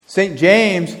St.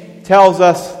 James tells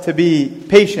us to be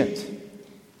patient.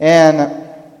 And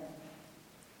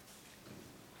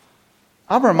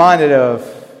I'm reminded of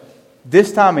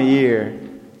this time of year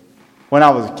when I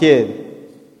was a kid.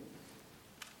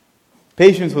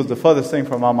 Patience was the furthest thing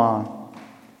from my mind,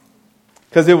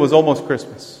 because it was almost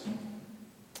Christmas.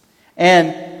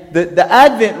 And the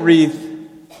Advent wreath,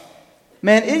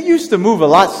 man, it used to move a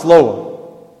lot slower.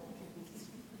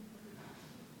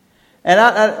 And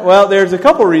well, there's a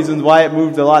couple reasons why it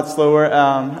moved a lot slower.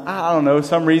 I don't know,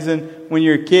 some reason when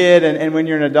you're a kid and when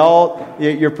you're an adult,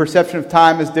 your perception of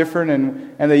time is different.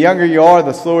 And the younger you are,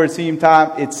 the slower it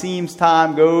seems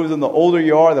time goes. And the older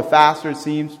you are, the faster it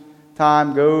seems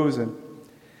time goes. And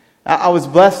I was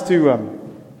blessed to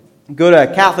go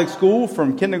to a Catholic school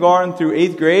from kindergarten through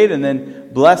 8th grade, and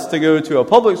then blessed to go to a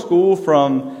public school for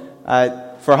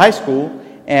high school.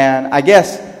 And I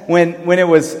guess when it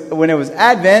was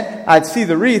Advent, I'd see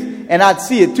the wreath, and I'd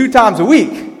see it 2 times a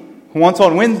week. Once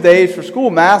on Wednesdays for school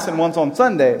mass, and once on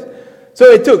Sundays. So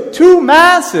it took 2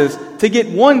 masses to get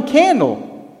 1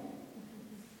 candle.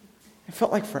 It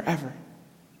felt like forever.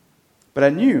 But I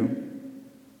knew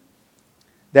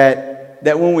that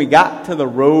when we got to the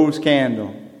rose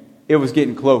candle, it was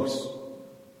getting close.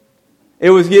 It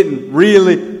was getting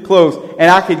really close. And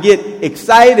I could get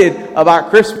excited about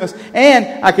Christmas.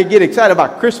 And I could get excited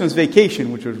about Christmas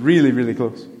vacation, which was really, really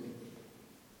close.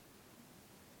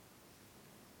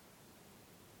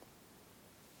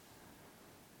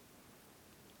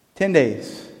 "10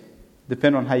 days,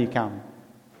 depend on how you count them,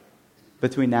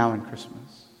 between now and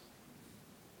Christmas."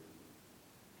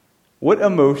 What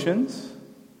emotions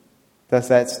does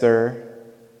that stir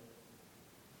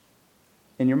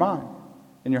in your mind,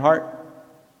 in your heart?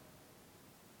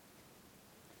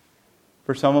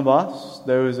 For some of us,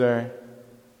 those are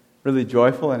really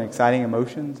joyful and exciting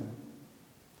emotions.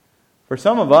 For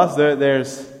some of us,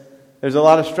 there's a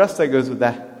lot of stress that goes with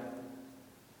that.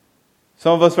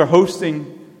 Some of us are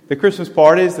hosting the Christmas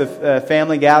parties, the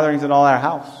family gatherings in all our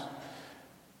house.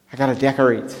 I got to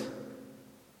decorate.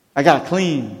 I got to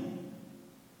clean.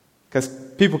 Because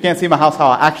people can't see my house how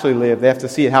I actually live. They have to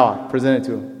see it how I present it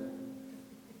to them.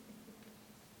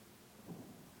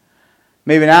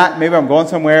 Maybe not. Maybe I'm going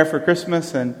somewhere for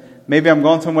Christmas, and maybe I'm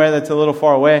going somewhere that's a little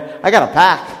far away. I got to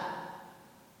pack.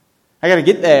 I got to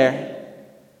get there.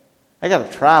 I got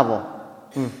to travel.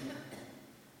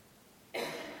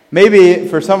 Maybe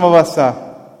for some of us,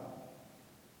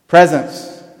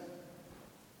 presents.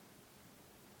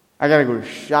 I got to go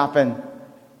shopping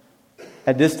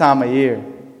at this time of year.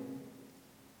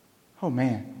 Oh,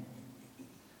 man.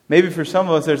 Maybe for some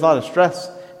of us, there's a lot of stress,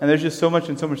 and there's just so much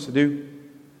and so much to do.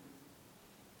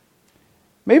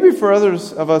 Maybe for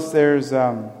others of us, there's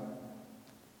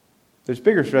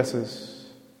bigger stresses.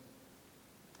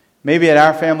 Maybe at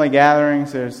our family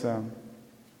gatherings, there's a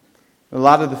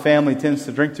lot of the family tends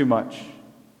to drink too much.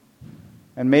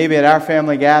 And maybe at our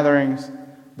family gatherings,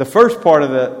 the first part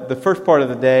of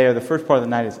the day or the first part of the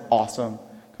night is awesome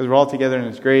because we're all together and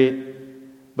it's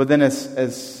great. But then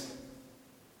as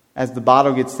the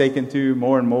bottle gets taken to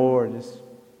more and more,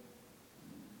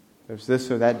 there's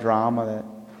this or that drama that,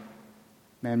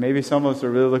 man, maybe some of us are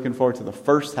really looking forward to the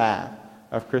first half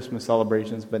of Christmas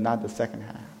celebrations, but not the second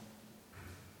half.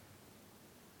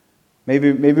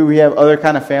 Maybe we have other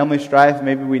kind of family strife.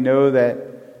 Maybe we know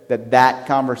that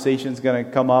conversation is going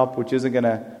to come up, which isn't going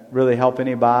to really help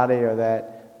anybody, or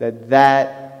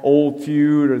that old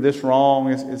feud or this wrong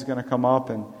is going to come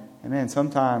up. And man,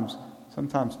 sometimes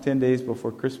 10 days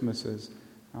before Christmas is,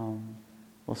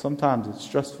 sometimes it's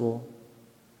stressful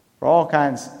for all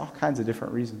kinds of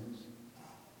different reasons.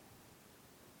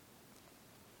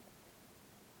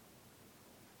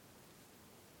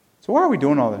 So why are we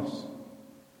doing all this?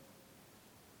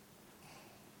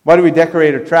 Why do we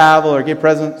decorate or travel or get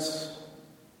presents?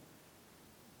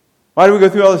 Why do we go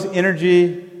through all this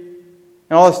energy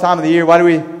and all this time of the year? Why do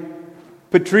we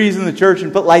put trees in the church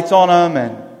and put lights on them?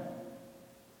 And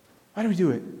why do we do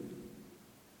it?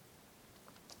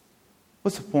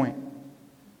 What's the point?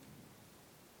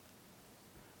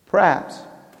 Perhaps,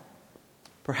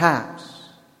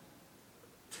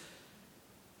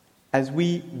 as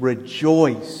we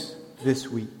rejoice this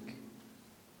week,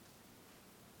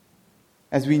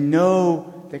 as we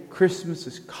know that Christmas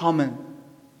is coming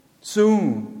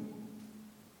soon,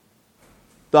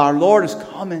 that our Lord is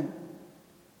coming,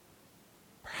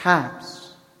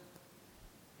 perhaps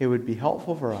it would be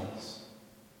helpful for us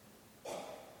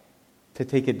to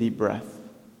take a deep breath.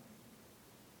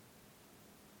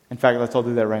 In fact, let's all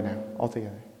do that right now, all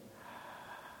together.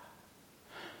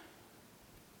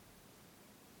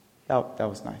 That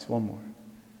was nice. One more.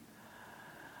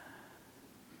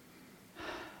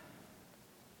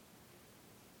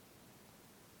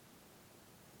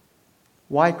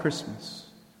 Why Christmas?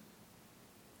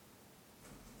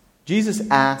 Jesus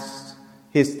asked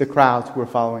the crowds who were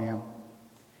following him.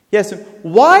 He asked them,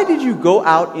 why did you go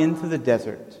out into the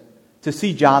desert to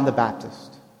see John the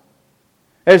Baptist?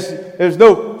 There's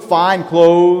no fine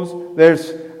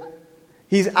clothes.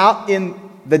 He's out in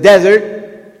the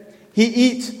desert. He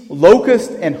eats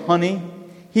locust and honey.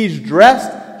 He's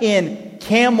dressed in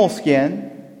camel skin.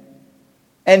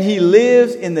 And he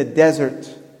lives in the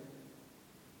desert.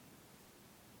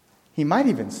 He might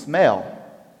even smell.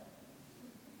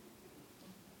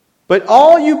 But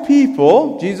all you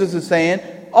people, Jesus is saying,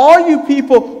 all you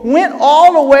people went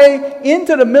all the way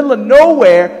into the middle of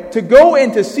nowhere to go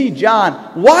and to see John.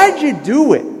 Why'd you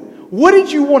do it? What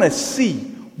did you want to see?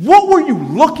 What were you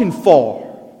looking for?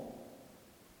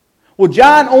 Well,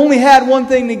 John only had one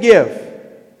thing to give.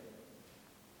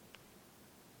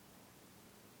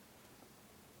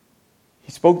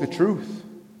 He spoke the truth.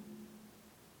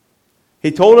 He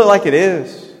told it like it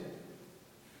is.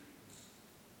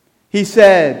 He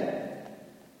said,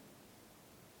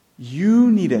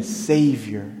 you need a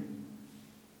Savior.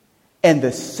 And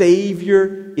the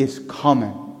Savior is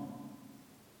coming.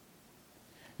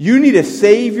 You need a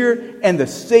Savior, and the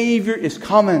Savior is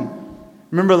coming.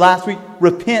 Remember last week?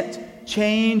 Repent.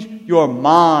 Change your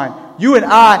mind. You and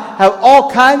I have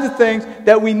all kinds of things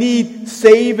that we need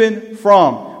saving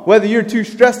from. Whether you're too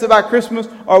stressed about Christmas,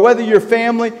 or whether your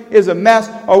family is a mess,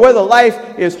 or whether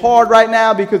life is hard right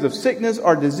now because of sickness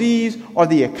or disease or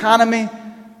the economy.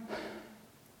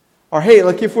 Or hey,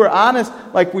 like if we're honest,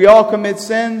 like we all commit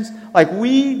sins, like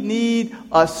we need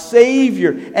a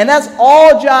Savior. And that's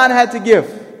all John had to give.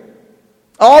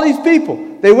 All these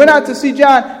people, they went out to see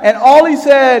John, and all he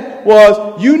said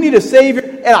was, you need a Savior,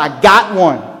 and I got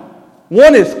one.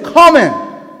 One is coming.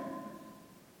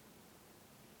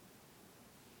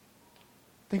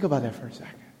 Think about that for a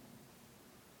second.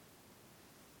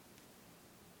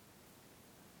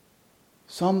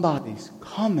 Somebody's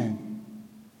coming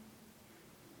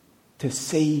to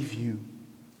save you.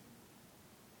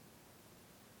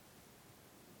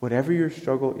 Whatever your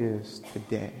struggle is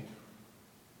today.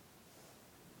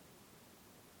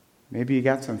 Maybe you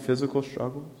got some physical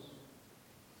struggles.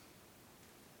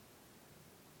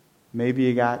 Maybe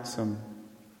you got some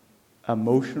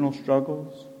emotional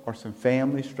struggles or some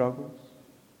family struggles.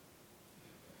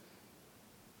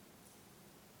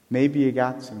 Maybe you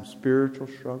got some spiritual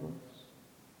struggles.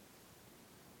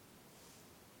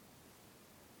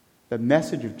 The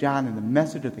message of John and the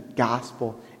message of the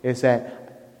gospel is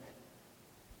that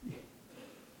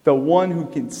the one who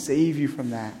can save you from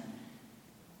that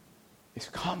is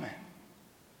coming.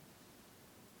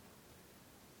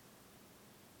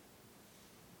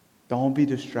 Don't be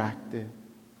distracted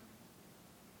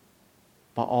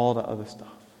by all the other stuff.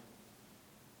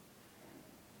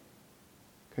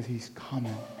 Because he's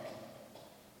coming.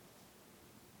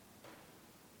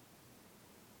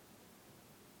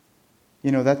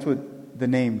 You know, that's what the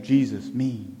name Jesus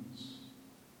means.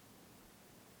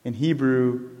 In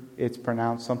Hebrew, it's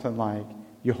pronounced something like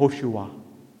Yehoshua.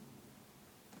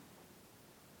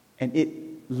 And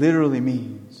it literally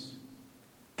means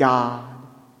God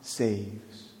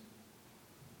saves.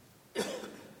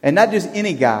 And not just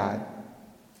any God,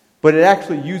 but it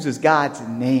actually uses God's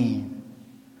name.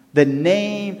 The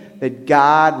name that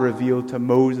God revealed to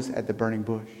Moses at the burning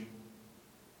bush.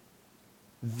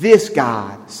 This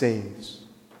God saves.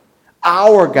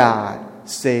 Our God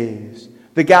saves.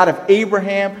 The God of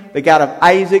Abraham, the God of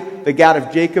Isaac, the God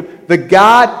of Jacob, the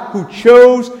God who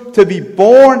chose to be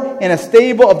born in a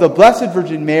stable of the Blessed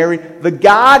Virgin Mary, the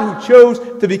God who chose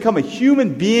to become a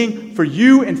human being for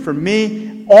you and for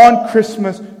me on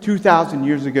Christmas 2,000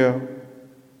 years ago.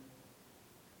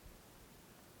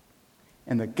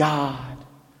 And the God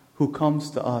who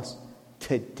comes to us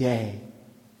today,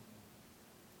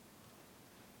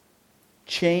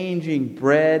 changing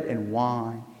bread and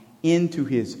wine into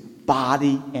his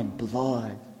body and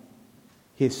blood,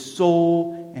 his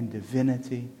soul and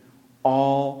divinity,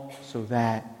 all so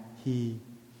that he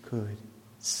could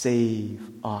save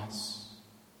us.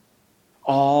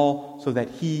 All so that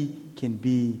he can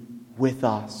be with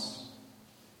us.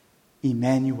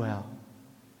 Emmanuel,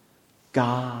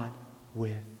 God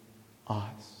with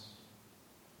us.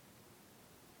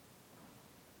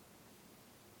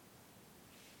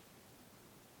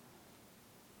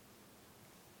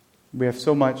 We have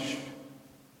so much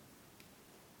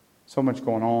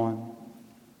going on,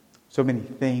 so many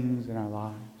things in our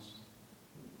lives.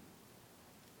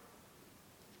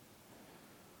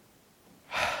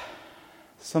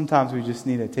 Sometimes we just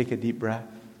need to take a deep breath.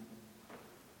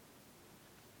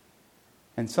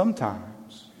 And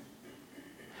sometimes,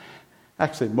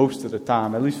 actually most of the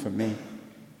time, at least for me,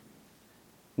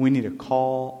 We need to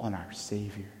call on our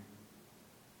Savior.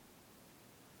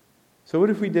 So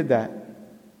what if we did that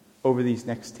over these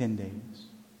next 10 days?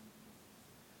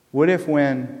 What if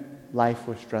when life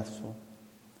was stressful?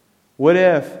 What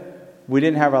if we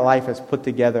didn't have our life as put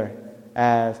together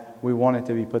as we want it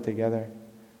to be put together?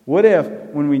 What if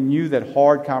when we knew that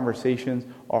hard conversations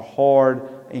or hard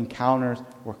encounters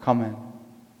were coming?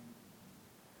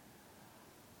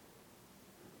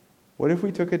 What if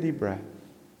we took a deep breath?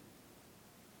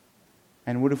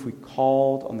 And what if we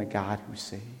called on the God who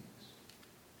saves?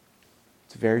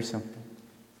 It's very simple.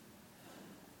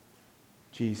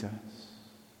 Jesus.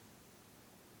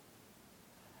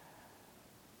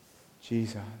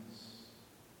 Jesus.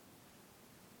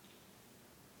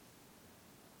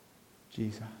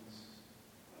 Jesus.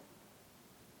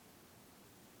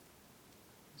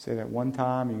 Say that one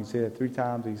time, you can say that 3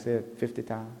 times, you can say it 50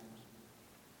 times.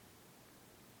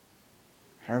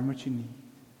 However much you need.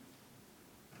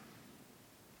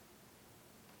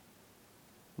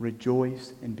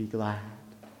 Rejoice and be glad.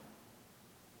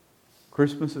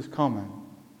 Christmas is coming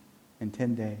in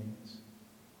 10 days.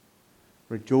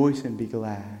 Rejoice and be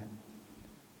glad.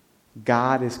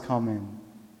 God is coming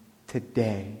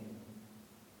today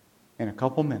in a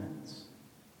couple minutes.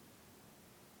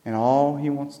 And all He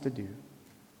wants to do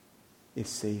is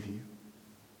save you.